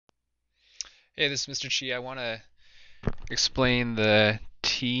Hey, this is Mr. Chi. I want to explain the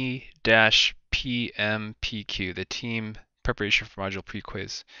t-PMPQ, the Team Preparation for Module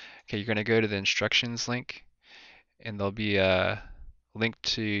Pre-Quiz. Okay, you're going to go to the instructions link, and there'll be a link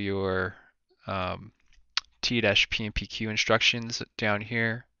to your t-PMPQ instructions down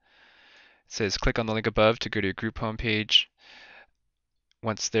here. It says click on the link above to go to your group homepage.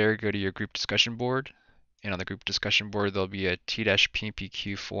 Once there, go to your group discussion board, and on the group discussion board, there'll be a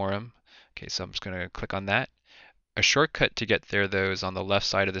t-PMPQ forum. Okay, so I'm just going to click on that. A shortcut to get there, though, is on the left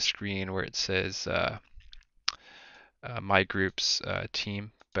side of the screen where it says My Group's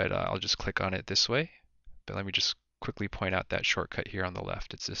team, but I'll just click on it this way. But let me just quickly point out that shortcut here on the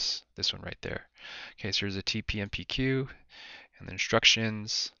left. It's this one right there. Okay, so here's a t-PMPQ, and the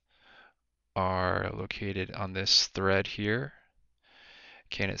instructions are located on this thread here.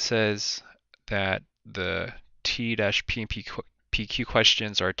 Okay, and it says that the t-PMPQ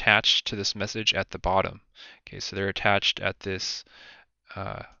questions are attached to this message at the bottom. Okay, so they're attached at this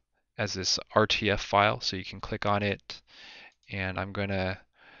as this RTF file, so you can click on it, and I'm going to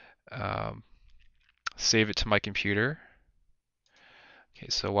save it to my computer. Okay,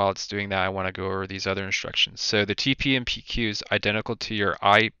 so while it's doing that, I want to go over these other instructions. So the t-PMPQ is identical to your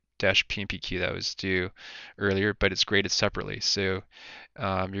I-PMPQ that was due earlier, but it's graded separately. So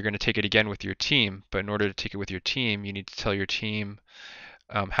you're going to take it again with your team, but in order to take it with your team, you need to tell your team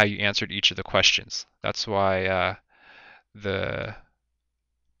how you answered each of the questions. That's why the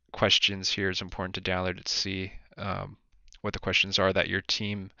questions here is important to download it to see what the questions are that your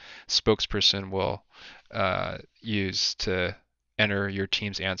team spokesperson will use to enter your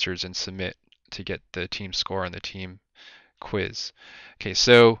team's answers and submit to get the team score on the team quiz. Okay,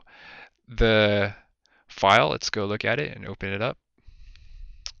 so the file, let's go look at it and open it up.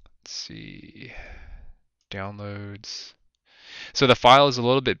 Let's see, downloads. So the file is a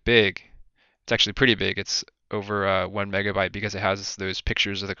little bit big. It's actually pretty big. It's over 1 MB because it has those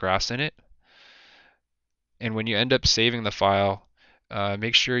pictures of the graphs in it. And when you end up saving the file,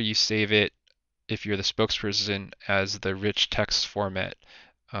 make sure you save it, if you're the spokesperson, as the rich text format,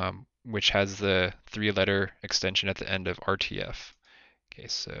 which has the 3-letter extension at the end of RTF. Okay,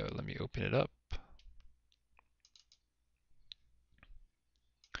 so let me open it up.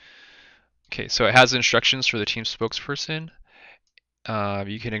 Okay, so it has instructions for the team spokesperson.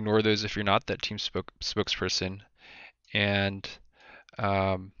 You can ignore those if you're not that team spokesperson. And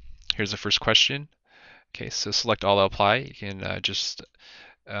here's the first question. Okay, so select all apply. You can just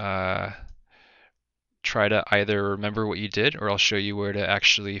try to either remember what you did, or I'll show you where to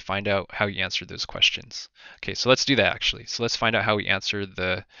actually find out how you answered those questions. Okay, so let's do that actually. So let's find out how we answered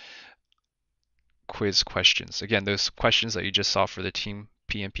the quiz questions. Again, those questions that you just saw for the Team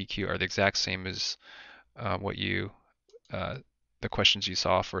PMPQ are the exact same as the questions you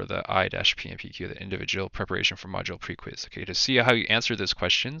saw for the I-PMPQ, the individual preparation for module pre-quiz. Okay, to see how you answer those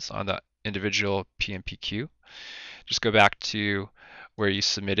questions on the individual PMPQ, just go back to where you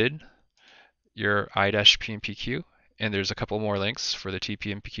submitted your I-PMPQ, and there's a couple more links for the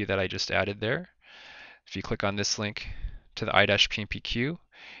t-PMPQ that I just added there. If you click on this link to the I-PMPQ and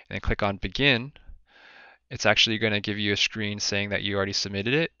then click on begin, it's actually going to give you a screen saying that you already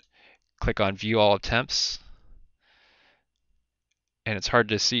submitted it. Click on view all attempts, and it's hard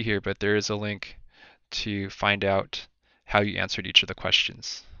to see here, but there is a link to find out how you answered each of the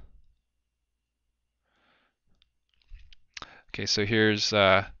questions. Okay, so here's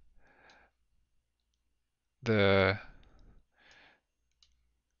the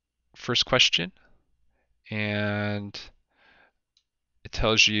first question, and it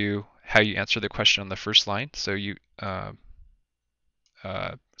tells you how you answer the question on the first line. So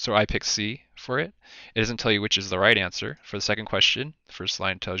so I picked C for it. It doesn't tell you which is the right answer. For the second question, the first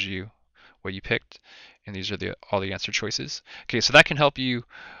line tells you what you picked, and these are all the answer choices. Okay, so that can help you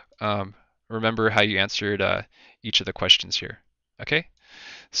remember how you answered each of the questions here. Okay,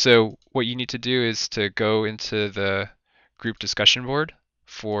 so what you need to do is to go into the group discussion board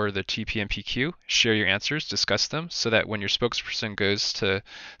for the t-PMPQ, share your answers, discuss them, so that when your spokesperson goes to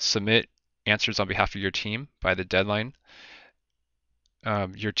submit answers on behalf of your team by the deadline,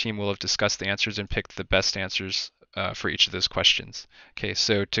 your team will have discussed the answers and picked the best answers for each of those questions. Okay,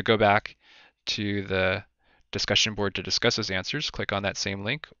 so to go back to the discussion board to discuss those answers, click on that same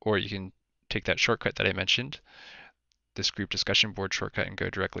link, or you can take that shortcut that I mentioned, this group discussion board shortcut, and go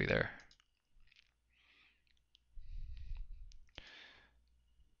directly there.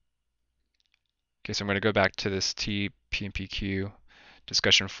 Okay, so I'm going to go back to this t-PMPQ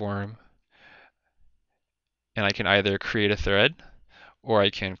discussion forum, and I can either create a thread, or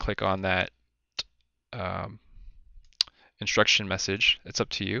I can click on that instruction message. It's up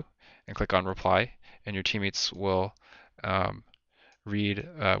to you. and click on reply, and your teammates will read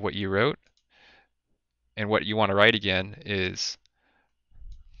what you wrote. And what you want to write again is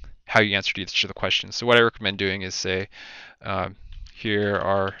how you answered each of the questions. So what I recommend doing is say, here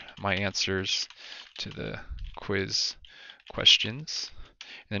are my answers to the quiz questions.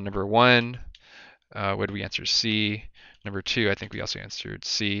 And then number 1, what did we answer? C. Number 2, I think we also answered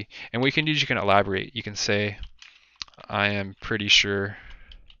C. And what you can do is you can elaborate. You can say, I am pretty sure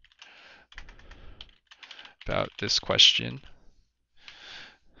about this question.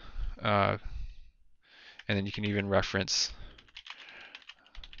 And then you can even reference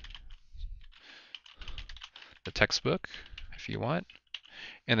the textbook if you want.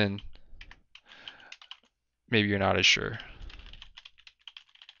 And then maybe you're not as sure.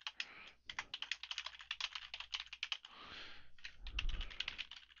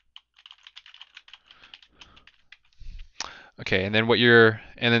 Okay, and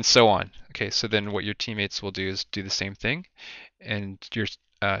then so on. Okay, so then what your teammates will do is do the same thing, and your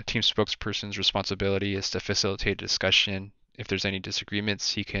team spokesperson's responsibility is to facilitate a discussion. If there's any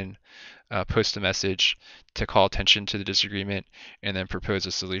disagreements, he can post a message to call attention to the disagreement and then propose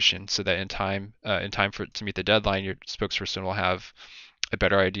a solution so that in time for to meet the deadline, your spokesperson will have a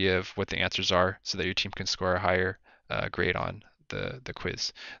better idea of what the answers are so that your team can score a higher grade on the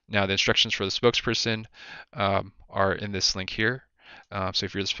quiz. Now, the instructions for the spokesperson are in this link here. So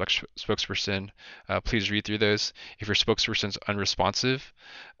if you're the spokesperson, please read through those. If your spokesperson's unresponsive,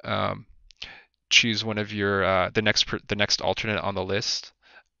 choose one of your the next alternate on the list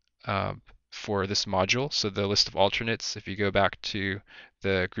for this module. So the list of alternates, if you go back to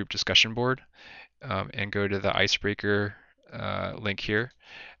the group discussion board and go to the icebreaker link here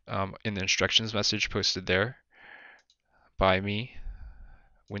in the instructions message posted there by me,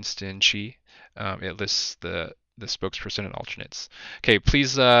 Winston Chi, it lists the spokesperson and alternates. Okay,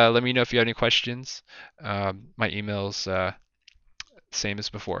 please let me know if you have any questions. My email's same as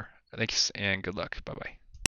before. Thanks and good luck. Bye-bye.